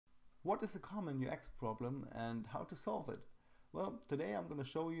What is a common UX problem and how to solve it? Well, today I'm going to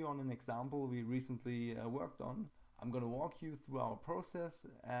show you on an example we recently worked on. I'm going to walk you through our process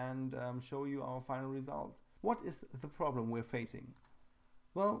and show you our final result. What is the problem we're facing?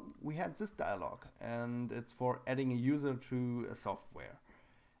 Well, we had this dialog and it's for adding a user to a software.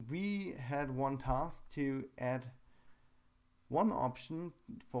 We had one task to add one option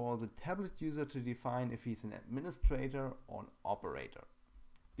for the tablet user to define if he's an administrator or an operator.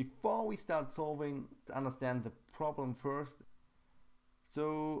 Before we start solving, to understand the problem first.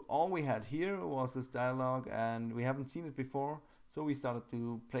 So all we had here was this dialog and we haven't seen it before, so we started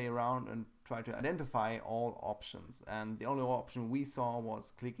to play around and try to identify all options, and the only option we saw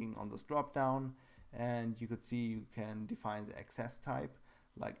was clicking on this drop down, and you could see you can define the access type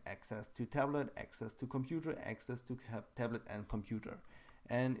like access to tablet, access to computer, access to tablet and computer.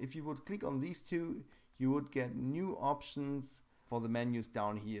 And if you would click on these two, you would get new options for the menus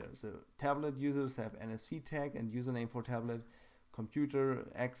down here. So tablet users have NFC tag and username for tablet. Computer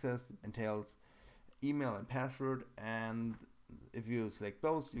access entails email and password, and if you select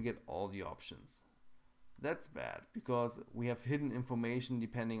both, you get all the options. That's bad because we have hidden information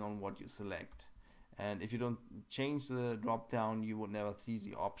depending on what you select. And if you don't change the drop down, you will never see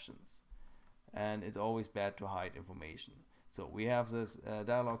the options. And it's always bad to hide information. So we have this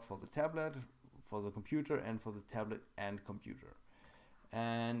dialog for the tablet, for the computer, and for the tablet and computer.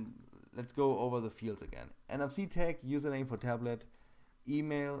 And let's go over the fields again. NFC tag, username for tablet,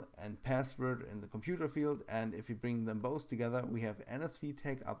 email and password in the computer field. And if you bring them both together, we have NFC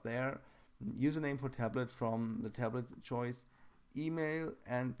tag up there, username for tablet from the tablet choice, email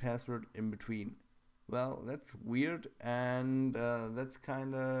and password in between. Well, that's weird, and that's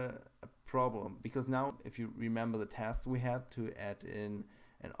kind of a problem, because now if you remember the tasks we had to add in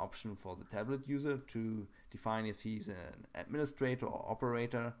an option for the tablet user to define if he's an administrator or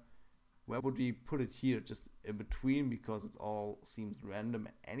operator, where would we put it here? Just in between, because it all seems random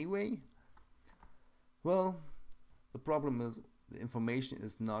anyway? Well, the problem is the information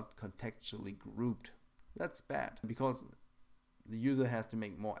is not contextually grouped. That's bad, because the user has to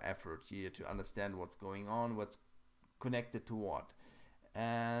make more effort here to understand what's going on, what's connected to what.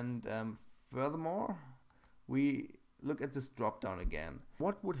 And furthermore, we look at this drop down again.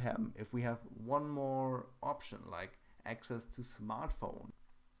 What would happen if we have one more option, like access to smartphone?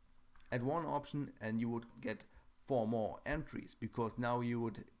 Add one option and you would get 4 more entries, because now you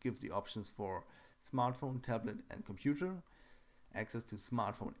would give the options for smartphone, tablet and computer, access to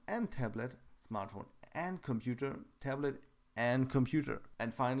smartphone and tablet, smartphone and computer, tablet and computer,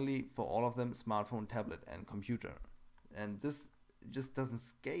 and finally for all of them smartphone, tablet and computer. And this just doesn't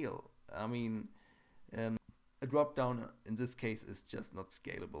scale. I mean, a drop down in this case is just not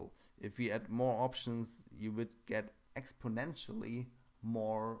scalable. If we add more options, you would get exponentially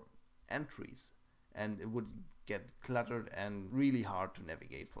more entries, and it would get cluttered and really hard to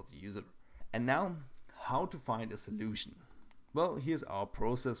navigate for the user. And now, how to find a solution? Well, here's our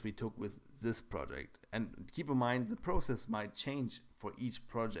process we took with this project, and keep in mind the process might change for each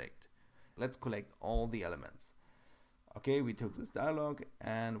project. Let's collect all the elements. Okay, we took this dialog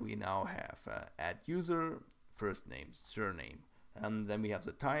and we now have add user, first name, surname, and then we have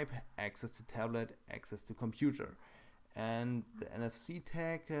the type, access to tablet, access to computer, and the NFC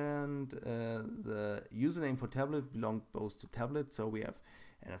tag and the username for tablet belong both to tablet, so we have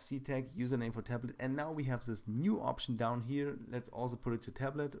NFC tag, username for tablet, and now we have this new option down here. Let's also put it to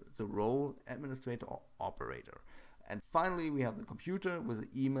tablet, the role, administrator or operator. And finally we have the computer with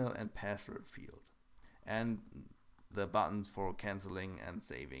the email and password field, and the buttons for canceling and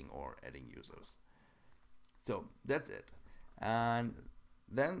saving or adding users. So that's it. And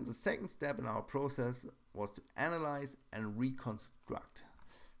then the second step in our process was to analyze and reconstruct.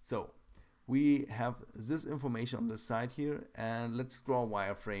 So we have this information on the side here, and let's draw a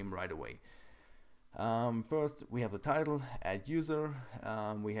wireframe right away. First we have the title, add user,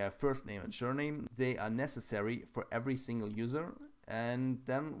 we have first name and surname. They are necessary for every single user. And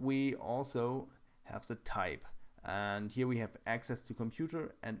then we also have the type, and here we have access to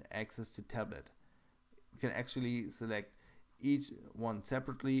computer and access to tablet. We can actually select each one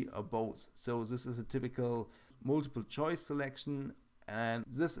separately or both. So this is a typical multiple choice selection, and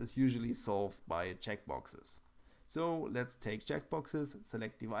this is usually solved by checkboxes. So let's take checkboxes,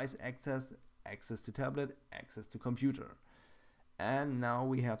 select device access, access to tablet, access to computer. And now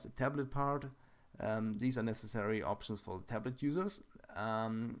we have the tablet part. These are necessary options for the tablet users.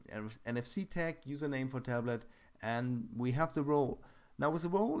 NFC tag, username for tablet, and we have the role. Now with the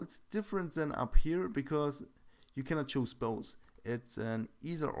role, it's different than up here because you cannot choose both. It's an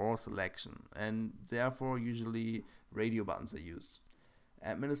either or selection, and therefore usually radio buttons are used.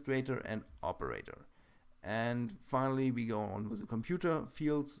 administrator, and operator. And finally, we go on with the computer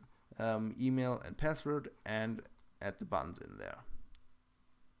fields, email and password, and add the buttons in there.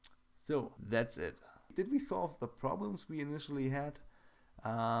 So that's it. Did we solve the problems we initially had?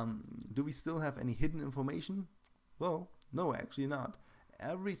 Do we still have any hidden information? Well, no, actually not.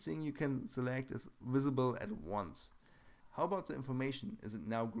 Everything you can select is visible at once. How about the information? Is it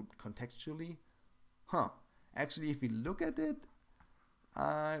now grouped contextually? Actually, if we look at it,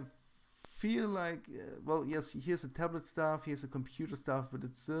 I feel like, well, yes, here's the tablet stuff, here's the computer stuff, but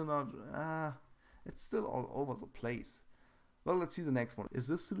it's still not, it's still all over the place. Well, let's see the next one. Is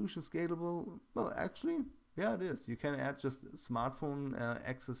this solution scalable? Well, actually, yeah, it is. You can add just smartphone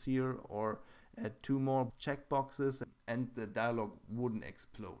access here, or add 2 more checkboxes, and the dialog wouldn't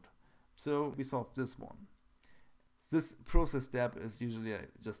explode. So we solved this one. This process step is usually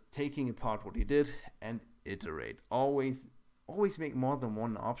just taking apart what you did and iterate. Always make more than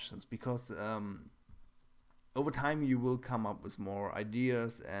one options, because over time you will come up with more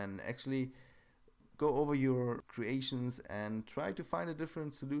ideas and actually go over your creations and try to find a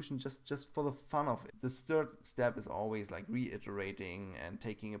different solution just for the fun of it. This third step is always like reiterating and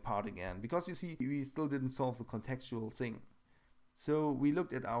taking apart again, because you see, we still didn't solve the contextual thing. So we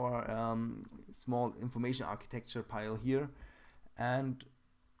looked at our small information architecture pile here and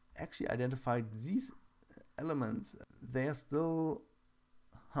actually identified these elements. They are still,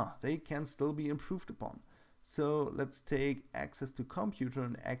 they can still be improved upon. So let's take access to computer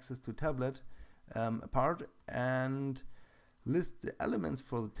and access to tablet apart and list the elements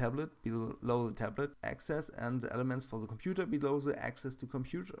for the tablet below the tablet access and the elements for the computer below the access to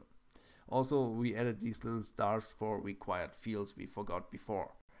computer. Also, we added these little stars for required fields we forgot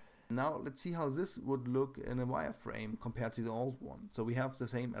before. Now let's see how this would look in a wireframe compared to the old one. So we have the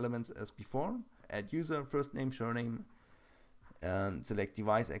same elements as before. Add user, first name, surname, and select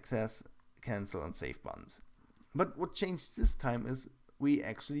device access, cancel and save buttons. But what changed this time is we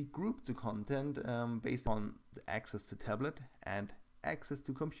actually grouped the content based on the access to tablet and access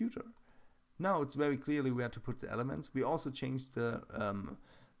to computer. Now it's very clearly where to put the elements. We also changed the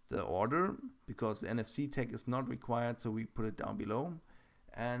order, because the NFC tag is not required, so we put it down below.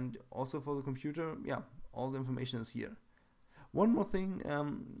 And also for the computer, yeah, all the information is here. One more thing,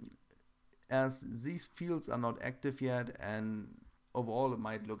 as these fields are not active yet and overall it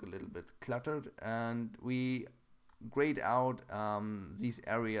might look a little bit cluttered, and we grayed out these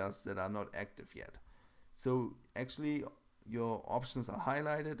areas that are not active yet. So actually your options are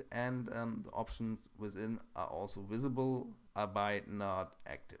highlighted, and the options within are also visible, albeit not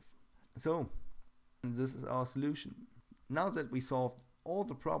active. So this is our solution. Now that we solved all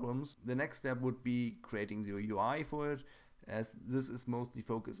the problems, the next step would be creating the UI for it. As this is mostly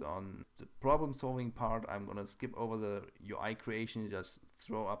focused on the problem solving part, I'm gonna skip over the UI creation, just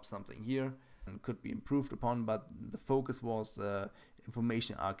throw up something here and could be improved upon, but the focus was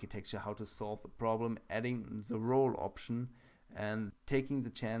information architecture, how to solve the problem, adding the role option and taking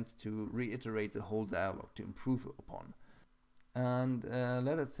the chance to reiterate the whole dialog to improve upon. And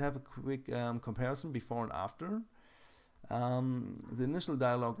let us have a quick comparison before and after. The initial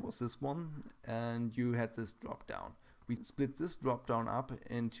dialog was this one, and you had this drop down. We split this drop down up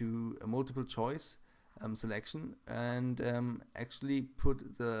into a multiple choice selection, and actually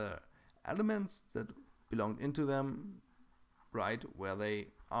put the elements that belonged into them right where they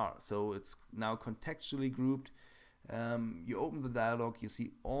are. So it's now contextually grouped. You open the dialog, you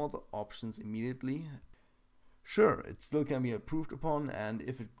see all the options immediately. Sure, it still can be improved upon, and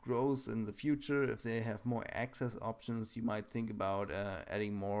if it grows in the future, if they have more access options, you might think about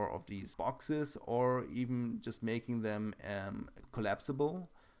adding more of these boxes, or even just making them collapsible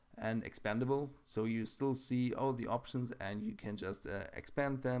and expandable, so you still see all the options and you can just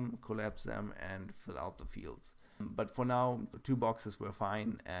expand them, collapse them, and fill out the fields. But for now, the 2 boxes were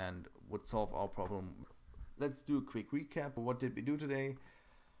fine and would solve our problem. Let's do a quick recap. What did we do today?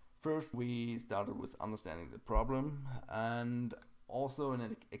 First, we started with understanding the problem, and also in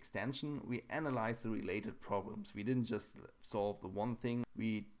an extension, we analyzed the related problems. We didn't just solve the one thing,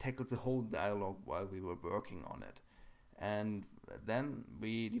 we tackled the whole dialog while we were working on it. And then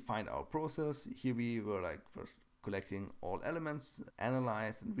we defined our process. Here we were like first collecting all elements,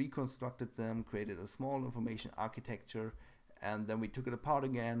 analyzed and reconstructed them, created a small information architecture, and then we took it apart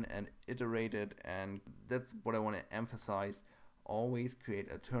again and iterated. And that's what I want to emphasize. Always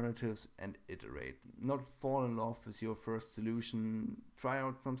create alternatives and iterate. Not fall in love with your first solution. Try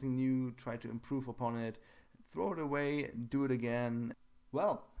out something new, try to improve upon it, throw it away, do it again.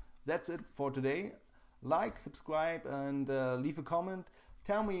 Well, that's it for today. Like, subscribe, and leave a comment.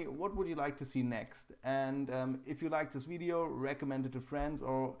 Tell me, what would you like to see next? And if you like this video, recommend it to friends,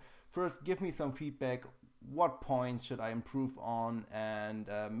 or first give me some feedback. What points should I improve on? And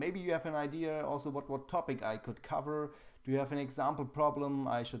maybe you have an idea also what topic I could cover. Do you have an example problem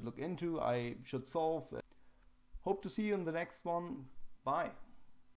I should look into, I should solve? Hope to see you in the next one. Bye.